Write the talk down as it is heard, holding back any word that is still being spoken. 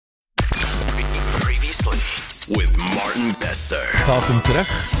Seriously with Martin Bester. Welkom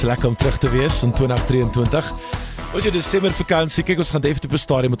terug. Dis lekker om terug te wees in 2023. Ons het Desember vakansie. Kyk, ons gaan definitief op 'n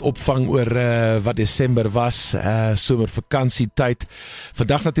stadium met opvang oor wat Desember was, somervakansietyd.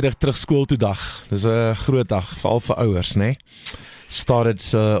 Vandag natuurlik terug skool toe dag. Dis 'n groot dag veral vir ouers, né?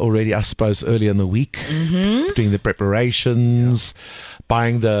 Started already, I suppose, early in the week, doing the preparations,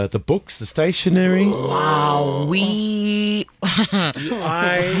 buying the books, the stationery. Wow,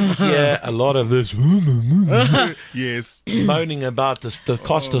 I hear a lot of this Yes. moaning about the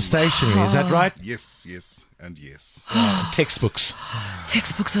cost of stationery. Is that right? Yes, yes, and yes. Textbooks.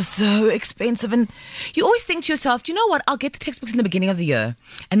 Textbooks are so expensive, and you always think to yourself, do you know what, I'll get the textbooks in the beginning of the year,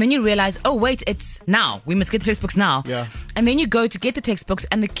 and then you realize, oh wait, it's now, we must get the textbooks now. Yeah. And then you go to get the textbooks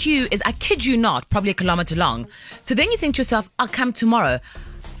and the queue is, I kid you not, probably a kilometer long. So then you think to yourself, I'll come tomorrow.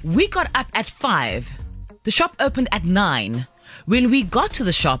 We got up at 5, the shop opened at 9. When we got to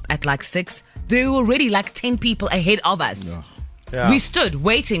the shop at like 6, there were already like 10 people ahead of us. Yeah. We stood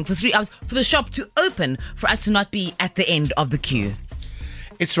waiting for 3 hours for the shop to open for us to not be at the end of the queue.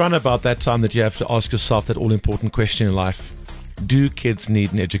 It's run about that time that you have to ask yourself that all-important question in life. Do kids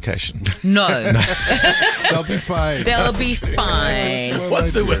need an education? No. They'll be fine. They'll be fine.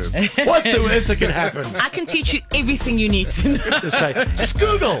 What's the worst? What's the worst that can happen? I can teach you everything you need to know. To say, just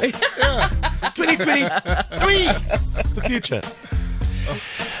Google. It's 2023. It's the future.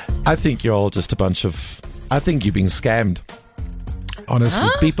 I think you're all just a bunch of... I think you're being scammed. Honestly,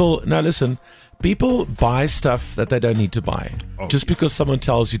 people buy stuff that they don't need to buy just because someone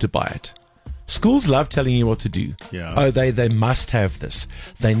tells you to buy it. Schools love telling you what to do. Yeah. Oh, they must have this.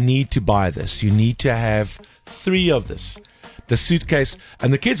 They need to buy this. You need to have 3 of this. The suitcase,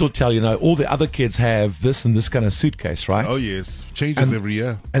 and the kids will tell you, all the other kids have this and this kind of suitcase, right? Oh, yes. Changes every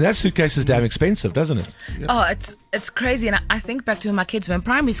year. And that suitcase is damn expensive, doesn't it? Oh, it's crazy. And I think back to when my kids were in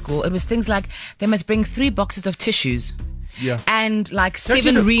primary school, it was things like they must bring 3 boxes of tissues. Yeah. And like Don't you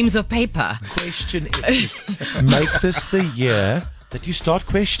 7 know- reams of paper. Question is, make this the year that you start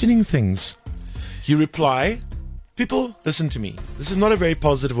questioning things. You reply, people, listen to me. This is not a very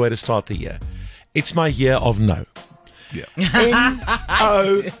positive way to start the year. It's my year of no. Yeah.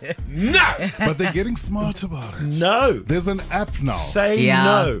 N-O, no. But they're getting smart about it. No. There's an app now. Say Yeah.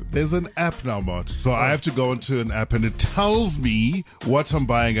 no. There's an app now, Mart. So I have to go into an app and it tells me what I'm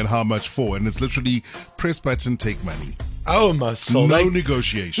buying and how much for. And it's literally press button, take money. Oh, my soul. No They-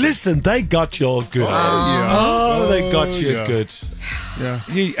 negotiation. Listen, they got you all good. yeah. They got you yeah. good. Yeah.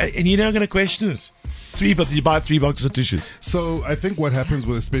 And you're not going to question it. You buy 3 boxes of tissues. So I think what happens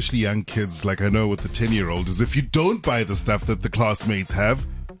with especially young kids, like I know with the 10-year-old, is if you don't buy the stuff that the classmates have,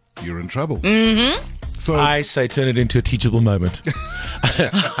 you're in trouble. Mm-hmm. So I say turn it into a teachable moment.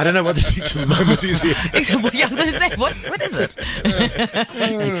 I don't know what the teachable moment is yet. Yeah, I was going to say, what is it?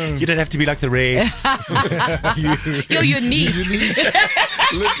 You don't have to be like the rest. You're unique.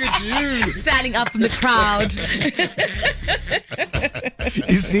 look at you. Standing up in the crowd.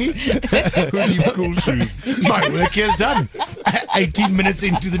 You see? Who needs school shoes? My work here's done. 18 minutes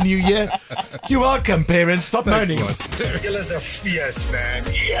into the new year. You're welcome, parents. Stop moaning. Julle is 'n fees, man.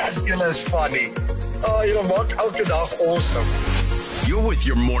 Yes, julle is funny. Julle maak elke dag awesome. You're with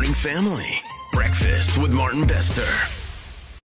your morning family. Breakfast with Martin Bester.